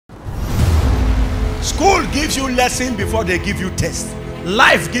School gives you lesson before they give you test.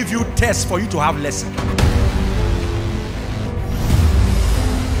 Life gives you test for you to have lesson.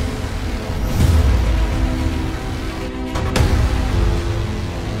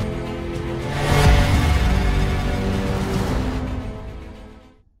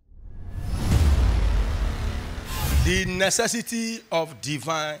 The necessity of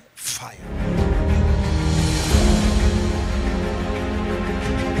divine fire.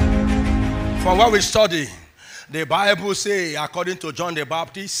 From what we study, the Bible says, according to John the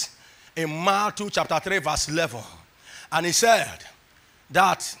Baptist, in Matthew chapter 3, verse 11, and he said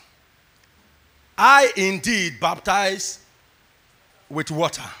that I indeed baptize with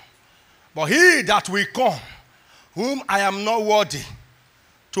water, but he that will come, whom I am not worthy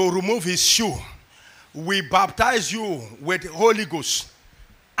to remove his shoe, will baptize you with Holy Ghost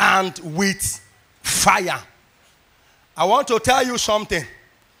and with fire. I want to tell you something.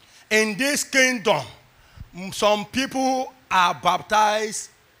 In this kingdom, some people are baptized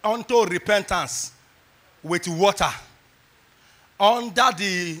unto repentance with water under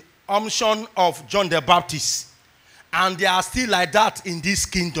the unction of John the Baptist. And they are still like that in this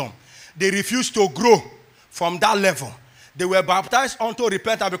kingdom. They refuse to grow from that level. They were baptized unto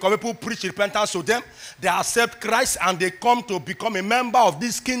repentance because people preach repentance to them. They accept Christ and they come to become a member of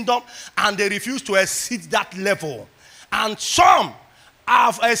this kingdom, and they refuse to exceed that level. And some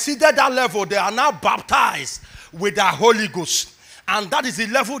have exceeded that level. They are now baptized with the Holy Ghost. And that is the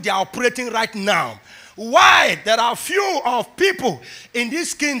level they are operating right now. Why? There are few of people in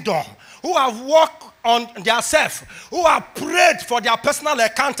this kingdom who have walked on themselves, who have prayed for their personal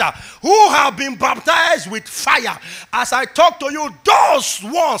encounter, who have been baptized with fire. As I talk to you, those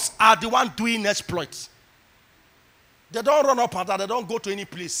ones are the ones doing exploits. They don't run up and down. They don't go to any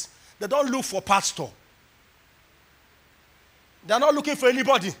place. They don't look for pastor. They are not looking for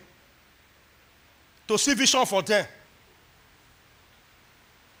anybody to see vision for them.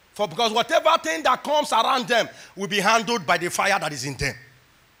 Because whatever thing that comes around them will be handled by the fire that is in them.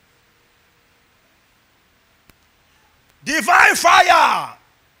 Divine fire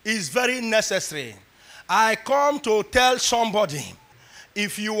is very necessary. I come to tell somebody,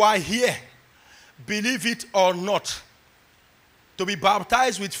 if you are here, believe it or not, to be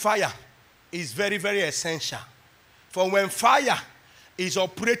baptized with fire is very, very essential. For when fire is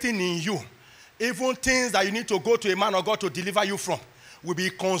operating in you, even things that you need to go to a man of God to deliver you from will be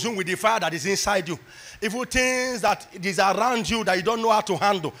consumed with the fire that is inside you. Even things that is around you that you don't know how to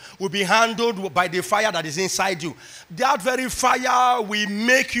handle will be handled by the fire that is inside you. That very fire will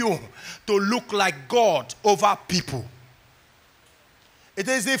make you to look like God over people. It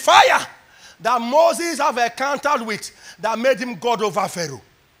is the fire that Moses have encountered with that made him God over Pharaoh.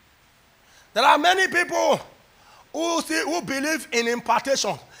 There are many people who believe in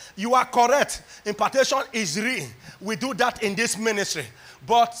impartation. You are correct. Impartation is real. We do that in this ministry.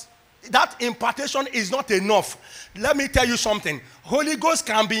 But that impartation is not enough. Let me tell you something. Holy Ghost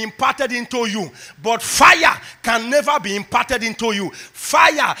can be imparted into you, but fire can never be imparted into you.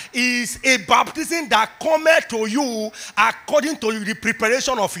 Fire is a baptism that cometh to you according to the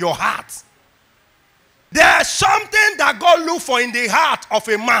preparation of your heart. There's something that God looks for in the heart of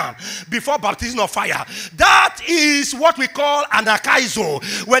a man before baptism of fire. That is what we call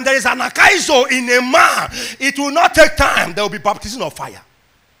anakaizo. When there is anakaizo in a man, it will not take time. There will be baptism of fire.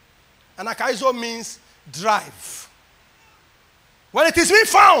 Anakaizo means drive. When it is being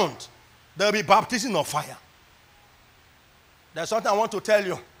found, there will be baptism of fire. There's something I want to tell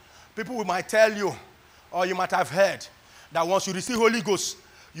you. People might tell you, or you might have heard, that once you receive Holy Ghost,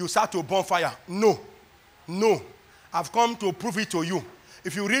 you start to burn fire. No. No, I've come to prove it to you.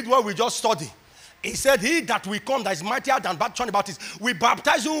 If you read what we just studied, he said, he that will come that is mightier than John the Baptist, we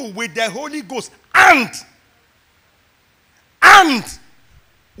baptize you with the Holy Ghost and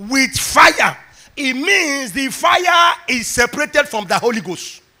with fire. It means the fire is separated from the Holy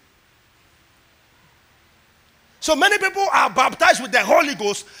Ghost. So many people are baptized with the Holy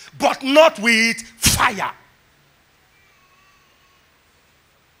Ghost, but not with fire.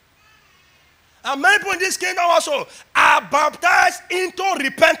 And many people in this kingdom also are baptized into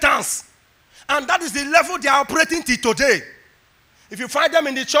repentance. And that is the level they are operating till today. If you find them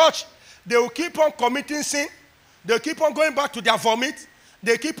in the church, they will keep on committing sin. They will keep on going back to their vomit.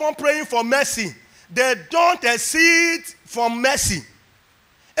 They keep on praying for mercy. They don't exceed from mercy.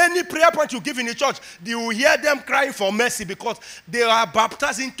 Any prayer point you give in the church, you will hear them crying for mercy because they are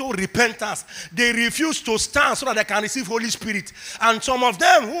baptized into repentance. They refuse to stand so that they can receive Holy Spirit. And some of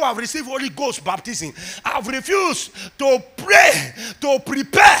them who have received Holy Ghost baptism have refused to pray, to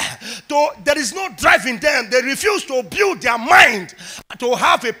prepare. There is no drive in them. They refuse to build their mind to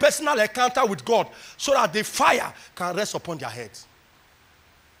have a personal encounter with God so that the fire can rest upon their heads.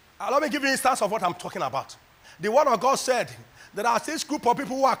 Let me give you an instance of what I'm talking about. The word of God said, there are this group of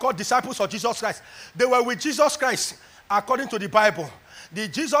people who are called disciples of Jesus Christ. They were with Jesus Christ according to the Bible. The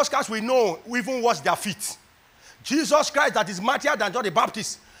Jesus Christ we know even washed their feet. Jesus Christ that is mightier than John the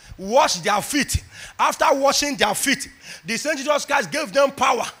Baptist washed their feet. After washing their feet, the same Jesus Christ gave them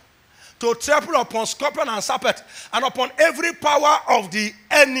power to trample upon scorpion and serpent and upon every power of the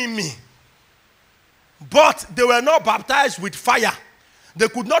enemy. But they were not baptized with fire. They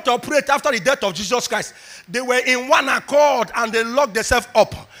could not operate after the death of Jesus Christ. They were in one accord and they locked themselves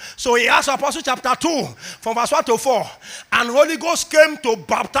up. So he asked Apostle chapter 2 from verse 1 to 4. And Holy Ghost came to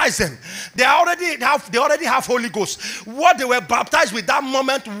baptize them. They already have Holy Ghost. What they were baptized with that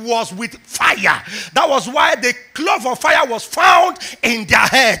moment was with fire. That was why the cloth of fire was found in their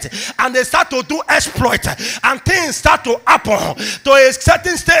head. And they start to do exploit. And things start to happen to a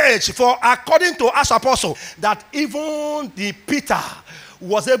certain stage. For according to us apostle, that even the Peter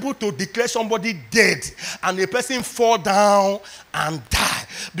was able to declare somebody dead and the person fall down and die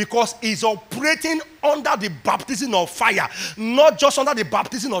because he's operating under the baptism of fire, not just under the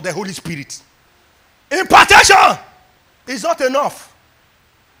baptism of the Holy Spirit. Impartation is not enough.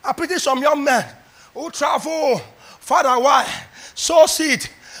 I pity some young men who travel far away, sow seed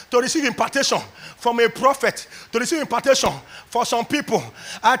to receive impartation from a prophet, to receive impartation for some people.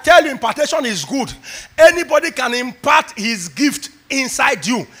 I tell you, impartation is good. Anybody can impart his gift inside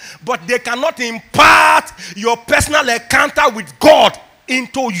you, but they cannot impart your personal encounter with God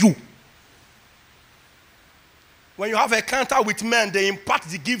into you. When you have an encounter with men, they impart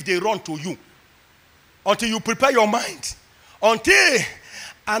the gift they run to you until you prepare your mind, until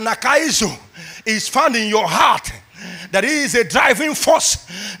an akaizo is found in your heart. That is a driving force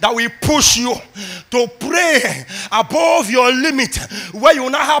that will push you to pray above your limit, where you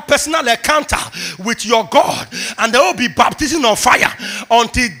now have personal encounter with your God, and there will be baptism of fire.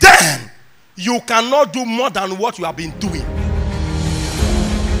 Until then, you cannot do more than what you have been doing.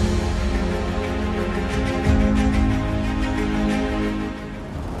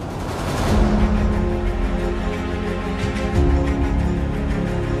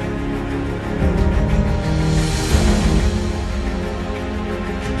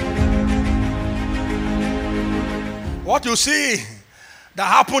 What you see that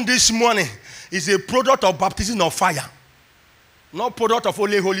happened this morning is a product of baptism of fire, not product of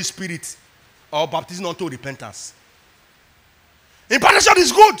only Holy Spirit or baptism unto repentance. Impartation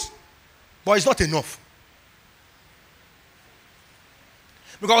is good, but it's not enough.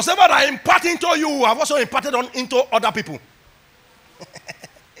 Because whatever I impart into you, I've also imparted into other people.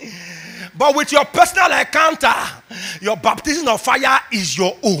 But with your personal encounter, your baptism of fire is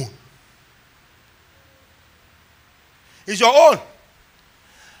your own. Is your own.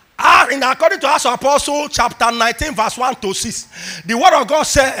 According to Acts of Apostle, chapter 19, verse 1 to 6, the word of God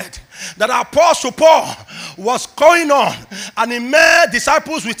said that Apostle Paul was going on and he made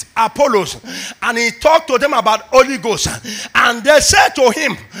disciples with Apollos and he talked to them about Holy Ghost. And they said to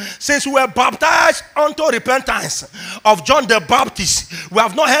him, since we were baptized unto repentance of John the Baptist, we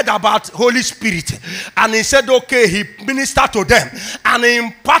have not heard about Holy Spirit. And he said, okay, he ministered to them and he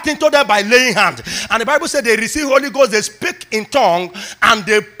imparted to them by laying hands. And the Bible said they received Holy Ghost, they speak in tongue and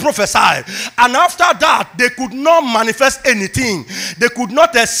they prophesy. And after that, they could not manifest anything. They could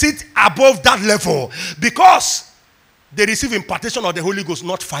not sit above that level because they receive impartation of the Holy Ghost,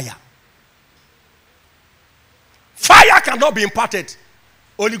 not fire. Fire cannot be imparted.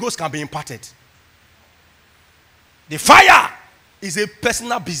 Holy Ghost can be imparted. The fire is a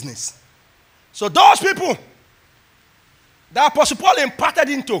personal business. So those people that Apostle Paul imparted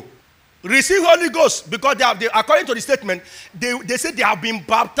into receive Holy Ghost because they according to the statement, they said they have been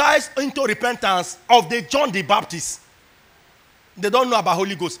baptized into repentance of the John the Baptist. They don't know about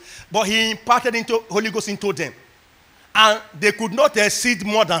Holy Ghost, but he imparted into Holy Ghost into them. And they could not exceed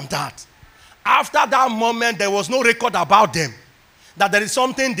more than that. After that moment, there was no record about them. That there is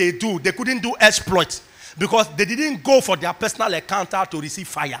something they do. They couldn't do exploits because they didn't go for their personal encounter to receive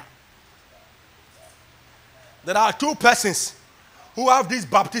fire. There are two persons who have this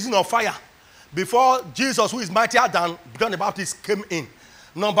baptism of fire before Jesus, who is mightier than John the Baptist, came in.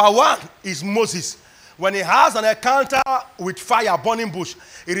 Number one is Moses. when he has an encounter with fire, burning bush,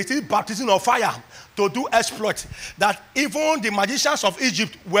 he received baptism of fire to do exploit that even the magicians of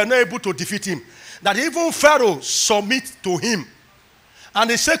Egypt were not able to defeat him. That even Pharaoh submit to him. And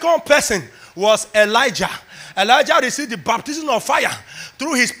the second person was Elijah. Elijah received the baptism of fire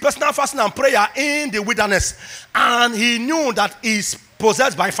through his personal fasting and prayer in the wilderness. And he knew that he's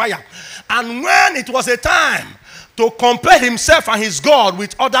possessed by fire. And when it was a time to compare himself and his God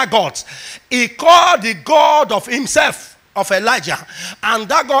with other gods, he called the God of himself, of Elijah, and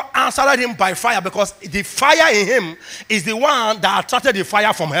that God answered him by fire, because the fire in him is the one that attracted the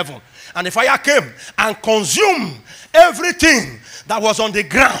fire from heaven. And the fire came and consumed everything that was on the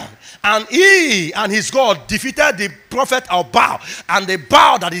ground. And he and his God defeated the prophet of Baal and the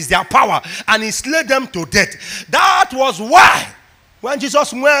Baal that is their power, and he slayed them to death. That was why when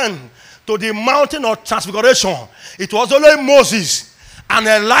Jesus went to the mountain of transfiguration, it was only Moses and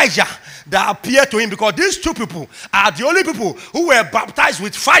Elijah that appeared to him, because these two people are the only people who were baptized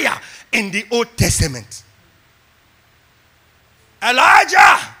with fire in the Old Testament.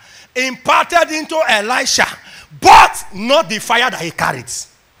 Elijah imparted into Elisha, but not the fire that he carried.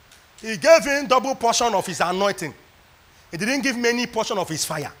 He gave him double portion of his anointing. He didn't give many portion of his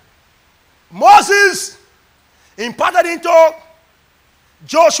fire. Moses imparted into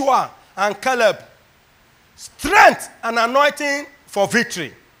Joshua and Caleb strength and anointing for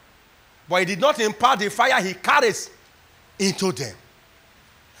victory. But he did not impart the fire he carries into them.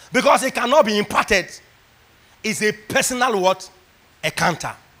 Because it cannot be imparted. It's a personal what?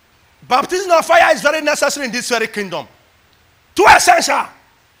 Encounter. Baptism of fire is very necessary in this very kingdom. Too essential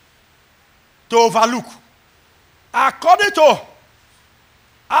to overlook. According to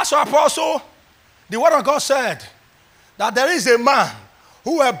Acts of Apostle, the word of God said that there is a man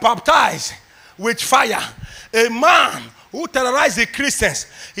who was baptized with fire. A man who terrorized the Christians.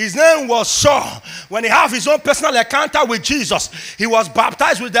 His name was Saul. When he had his own personal encounter with Jesus, he was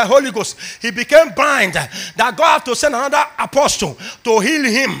baptized with the Holy Ghost. He became blind, that God had to send another apostle to heal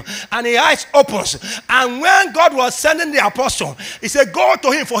him, and his eyes opens. And when God was sending the apostle, he said, go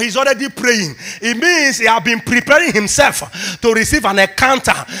to him, for he's already praying. It means he had been preparing himself to receive an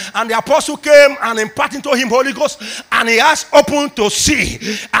encounter. And the apostle came and imparted to him Holy Ghost, and his eyes opened to see,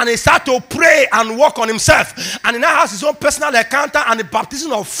 and he started to pray and work on himself. And he now has his own personal encounter and the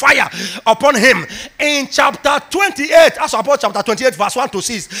baptism of fire upon him. In chapter 28, as about chapter 28 verse 1 to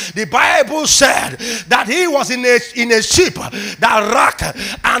 6, the Bible said that he was in a ship that rocked,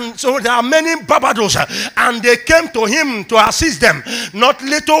 and so there are many barbados, and they came to him to assist them, not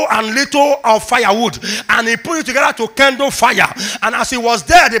little and little of firewood, and he put it together to kindle fire. And as he was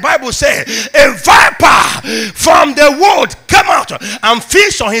there, the Bible said a viper from the wood came out and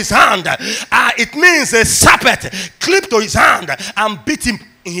fished on his hand. It means a serpent clipped to his hand and beat him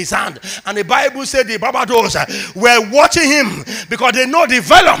in his hand. And the Bible said the barbados were watching him, because they know the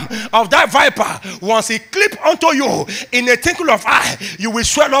venom of that viper. Once he clip onto you in a twinkle of eye, you will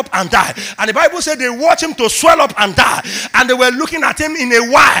swell up and die. And the Bible said they watched him to swell up and die, and they were looking at him in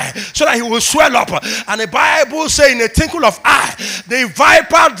a while so that he will swell up. And the Bible said in a twinkle of eye, the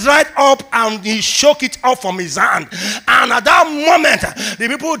viper dried up and he shook it off from his hand. And at that moment, the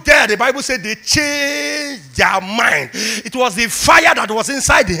people there, the Bible said they changed their mind. It was the fire that was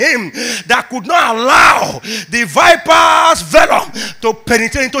inside him that could not allow the viper's venom to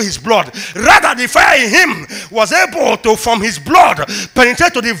penetrate into his blood. Rather, the fire in him was able to, from his blood,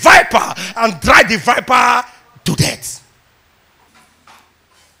 penetrate to the viper and drive the viper to death.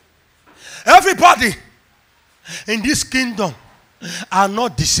 Everybody in this kingdom are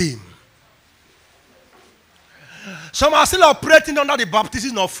not the same. Some are still operating under the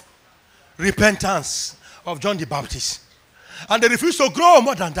baptism of repentance of John the Baptist, and they refuse to grow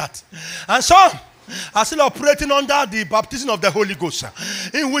more than that. And some are still operating under the baptism of the Holy Ghost,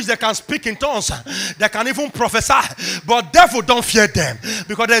 in which they can speak in tongues, they can even prophesy, but devil don't fear them,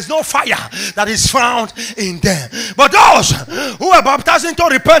 because there is no fire that is found in them. But those who are baptized into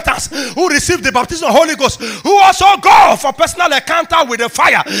repentance, who receive the baptism of the Holy Ghost, who also go for personal encounter with the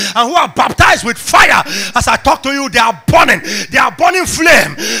fire, and who are baptized with fire, as I talk to you, they are burning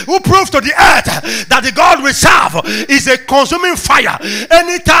flame, who prove to the earth that the God we serve is a consuming fire.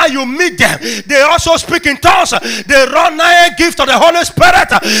 Anytime you meet them, they also speak in tongues, they run nigh gift of the Holy Spirit.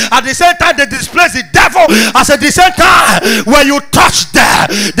 At the same time, they displace the devil. At the same time, when you touch there,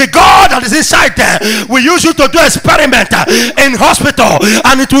 the God that is inside there will use you to do experiment in hospital,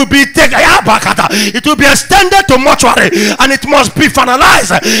 and it will be taken, it will be extended to mortuary, and it must be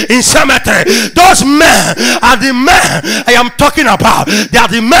finalized in cemetery. Those men are the men I am talking about. They are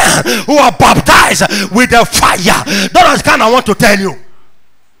the men who are baptized with the fire. That is kind I want to tell you.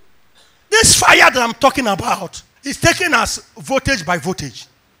 This fire that I'm talking about is taken as voltage by voltage.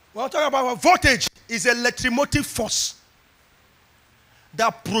 When I'm talking about voltage, is an electromotive force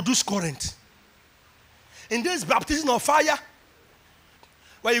that produces current. In this baptism of fire,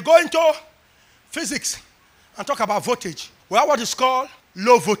 when you go into physics and talk about voltage, we have what is called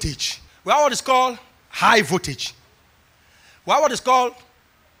low voltage. We have what is called high voltage. We have what is called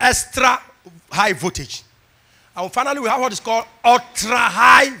extra high voltage. And finally, we have what is called ultra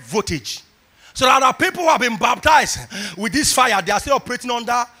high voltage. So there are people who have been baptized with this fire. They are still operating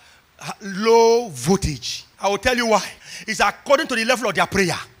under low voltage. I will tell you why. It's according to the level of their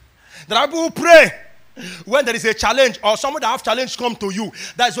prayer. There are people who pray when there is a challenge or someone that have challenge come to you.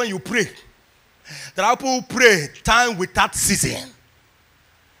 That is when you pray. There are people who pray time without season.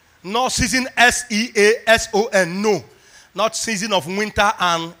 Not season season, no. Not season of winter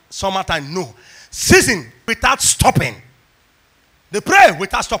and summertime, no. Season without stopping. They pray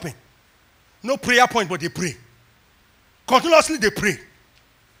without stopping. No prayer point, but they pray. Continuously they pray.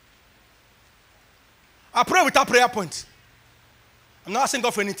 I pray without prayer point. I'm not asking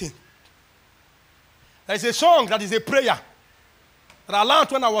God for anything. There is a song that is a prayer that I learned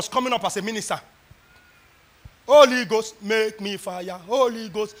when I was coming up as a minister. Holy Ghost, make me fire. Holy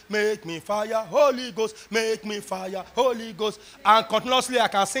Ghost, make me fire. Holy Ghost, make me fire. Holy Ghost. And continuously I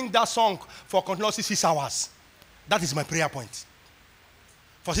can sing that song for continuously 6 hours. That is my prayer point.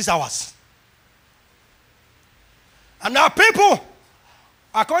 For 6 hours. And now people,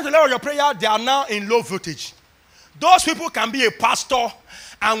 according to the level of your prayer, they are now in low voltage. Those people can be a pastor,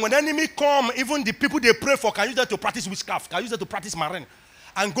 and when the enemy come, even the people they pray for can use them to practice witchcraft, can use them to practice marine,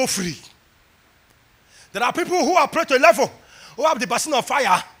 and go free. There are people who are prayed to a level, who have the basin of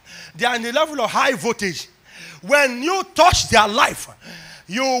fire. They are in the level of high voltage. When you touch their life,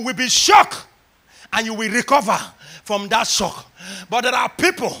 you will be shocked, and you will recover from that shock. But there are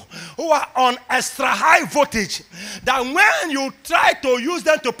people who are on extra high voltage that when you try to use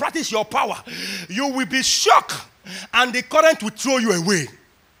them to practice your power, you will be shocked and the current will throw you away.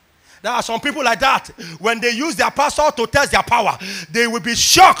 There are some people like that. When they use their pastor to test their power, they will be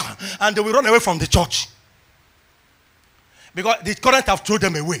shocked and they will run away from the church. Because the current have thrown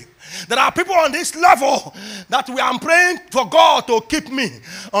them away. There are people on this level that we are praying for God to keep me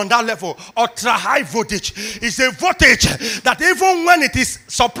on that level. Ultra high voltage is a voltage that even when it is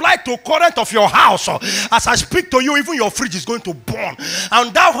supplied to current of your house, as I speak to you, even your fridge is going to burn.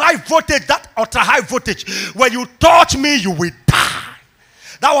 And that high voltage, that ultra high voltage, when you touch me, you will die.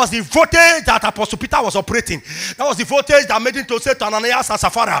 That was the voltage that Apostle Peter was operating. That was the voltage that made him to say to Ananias and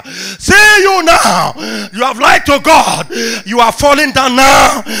Sapphira, see you now. You have lied to God. You are falling down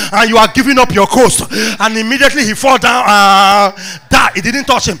now and you are giving up your ghost. And immediately he fell down. Died. It didn't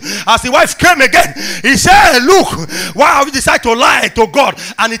touch him. As the wife came again, he said, look, why have you decided to lie to God?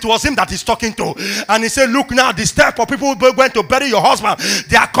 And it was him that he's talking to. And he said, look now, the step for people who went to bury your husband,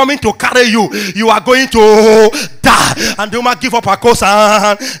 they are coming to carry you. You are going to die. And the woman give up her ghost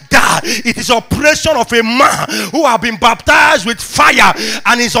and die. It is operation of a man who have been baptized with fire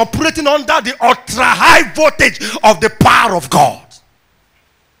and is operating under the ultra high voltage of the power of God.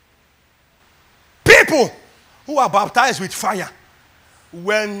 People who are baptized with fire,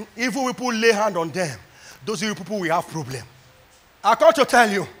 when evil people lay hand on them, those evil people will have problem. I come to tell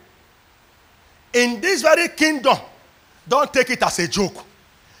you, in this very kingdom, don't take it as a joke.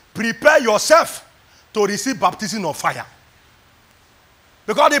 Prepare yourself to receive baptism of fire.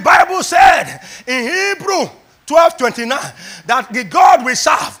 Because the Bible said in Hebrew 12:29 that the God we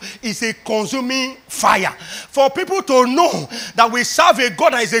serve is a consuming fire. For people to know that we serve a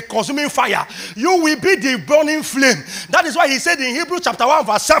God that is a consuming fire, you will be the burning flame. That is why he said in Hebrew chapter 1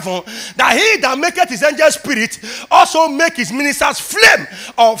 verse 7 that he that maketh his angel spirit also make his ministers flame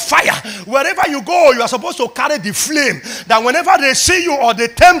of fire. Wherever you go, you are supposed to carry the flame, that whenever they see you or they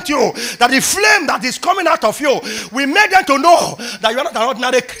tempt you, that the flame that is coming out of you will make them to know that you are not an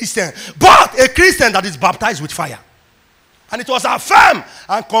ordinary Christian, but a Christian that is baptized with fire. And it was affirmed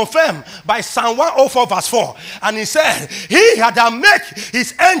and confirmed by Psalm 104 verse 4. And he said, he that make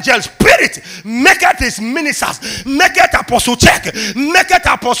his angel spirit, maketh his ministers, maketh apostle Chek, maketh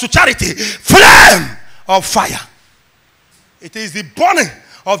apostle Charity, flame of fire. It is the burning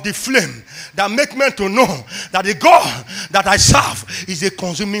of the flame that make men to know that the God that I serve is a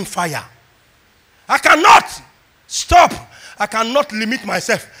consuming fire. I cannot stop. I cannot limit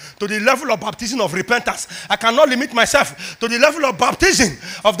myself to the level of baptism of repentance. I cannot limit myself to the level of baptism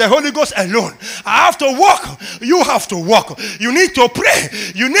of the Holy Ghost alone. I have to walk. You have to walk. You need to pray.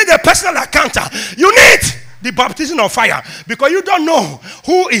 You need a personal encounter. You need The baptism of fire. Because you don't know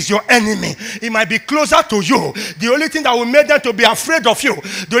who is your enemy. It might be closer to you. The only thing that will make them to be afraid of you,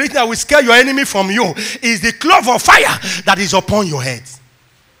 the only thing that will scare your enemy from you, is the cloth of fire that is upon your head.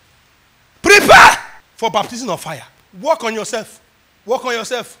 Prepare for baptism of fire. Work on yourself. Work on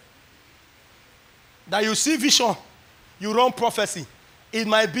yourself. That you see vision, you run prophecy. It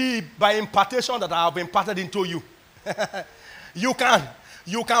might be by impartation that I have imparted into you. You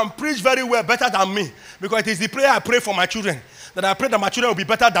can preach very well, better than me. Because it is the prayer I pray for my children. That I pray that my children will be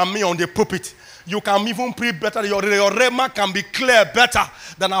better than me on the pulpit. You can even preach better. Your rema can be clear better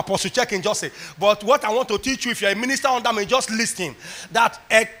than Apostle Chek Njoseh. But what I want to teach you, if you're a minister under me, just listen. That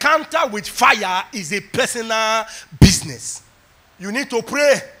encounter with fire is a personal business. You need to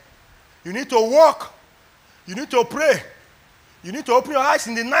pray. You need to walk. You need to pray. You need to open your eyes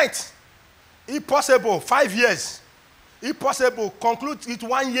in the night. If possible, 5 years. If possible, conclude it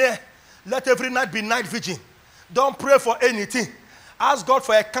 1 year. Let every night be night vigil. Don't pray for anything. Ask God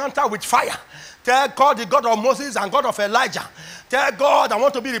for a encounter with fire. Tell God, the God of Moses and God of Elijah. Tell God, I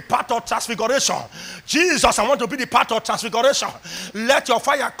want to be the part of transfiguration. Jesus, I want to be the part of transfiguration. Let your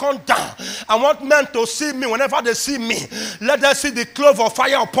fire come down. I want men to see me whenever they see me. Let them see the cloth of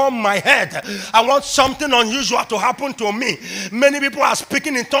fire upon my head. I want something unusual to happen to me. Many people are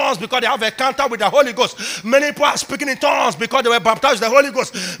speaking in tongues because they have an encounter with the Holy Ghost. Many people are speaking in tongues because they were baptized with the Holy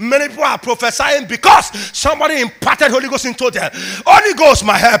Ghost. Many people are prophesying because somebody imparted Holy Ghost into them. Holy Ghost,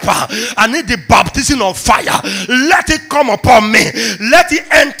 my helper, I need the baptism of fire. Let it come upon me. Let it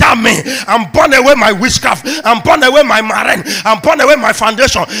enter me and burn away my witchcraft, and burn away my marine, and burn away my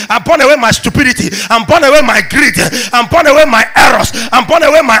foundation, and burn away my stupidity, and burn away my greed, and burn away my errors, and burn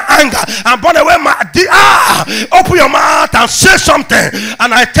away my anger, and burn away my open your mouth and say something.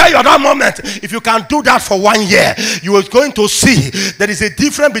 And I tell you at that moment, if you can do that for 1 year, you are going to see there is a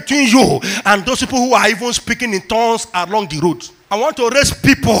difference between you and those people who are even speaking in tongues along the road. I want to raise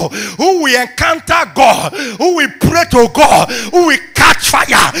people who will encounter God, who will pray to God, who will catch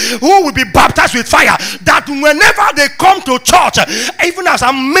fire, who will be baptized with fire, that whenever they come to church, even as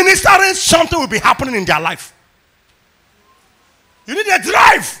I'm ministering, something will be happening in their life. You need a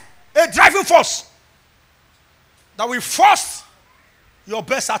driving force that will force your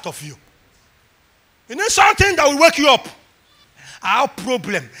best out of you. You need something that will wake you up. I have a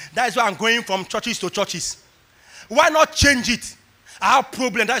problem. That is why I'm going from churches to churches. Why not change it? I have a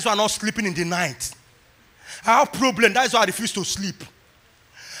problem. That is why I'm not sleeping in the night. I have a problem. That is why I refuse to sleep.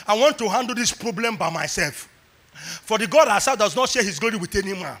 I want to handle this problem by myself. For the God I serve does not share his glory with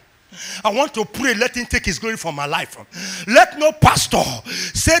any man. I want to pray, let him take his glory from my life. Let no pastor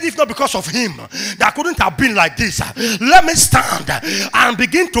say if not because of him that couldn't have been like this. Let me stand and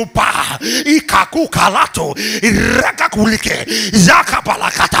begin to bow. Ikaku kalato, irakakulike,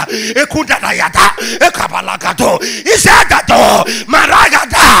 zakapalakata, ekundadayada, ekabalagado, izagado,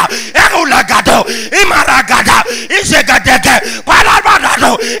 maragada, eulagado, imaragada, izegadege,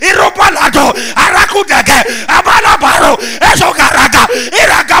 palabado, irupalado, arakudege, abalabaro, ezogaraga,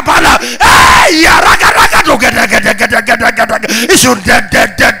 iragabala. Hey, raga raga do get isur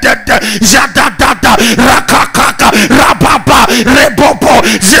zadada rakaka rababa rebopo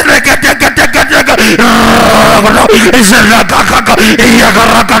zelegedegedegedege izalagaka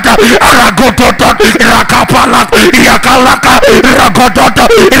yagaragata aragotot rakapala yakalaka ragotot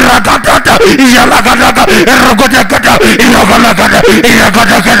ragatata yalagadaga ragodegada yagalagada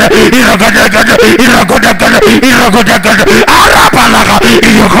yagadagada yagadagada yagodagada yagodagada arapalaga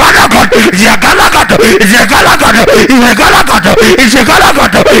yagalagada yagalagada yagalagada yagalagada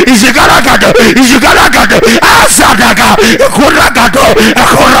yagalagada yagalagada asadaga kuragado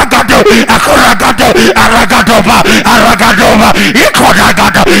kuragado kuragado aragadova aragadova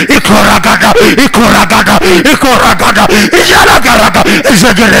ikoragada ikoragada ikoragada ikoragada yalagaraga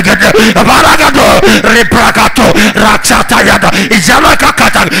zegelegede baragado reprakato raksatayada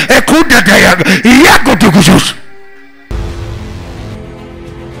izalakakata ekudede yagoduguzus.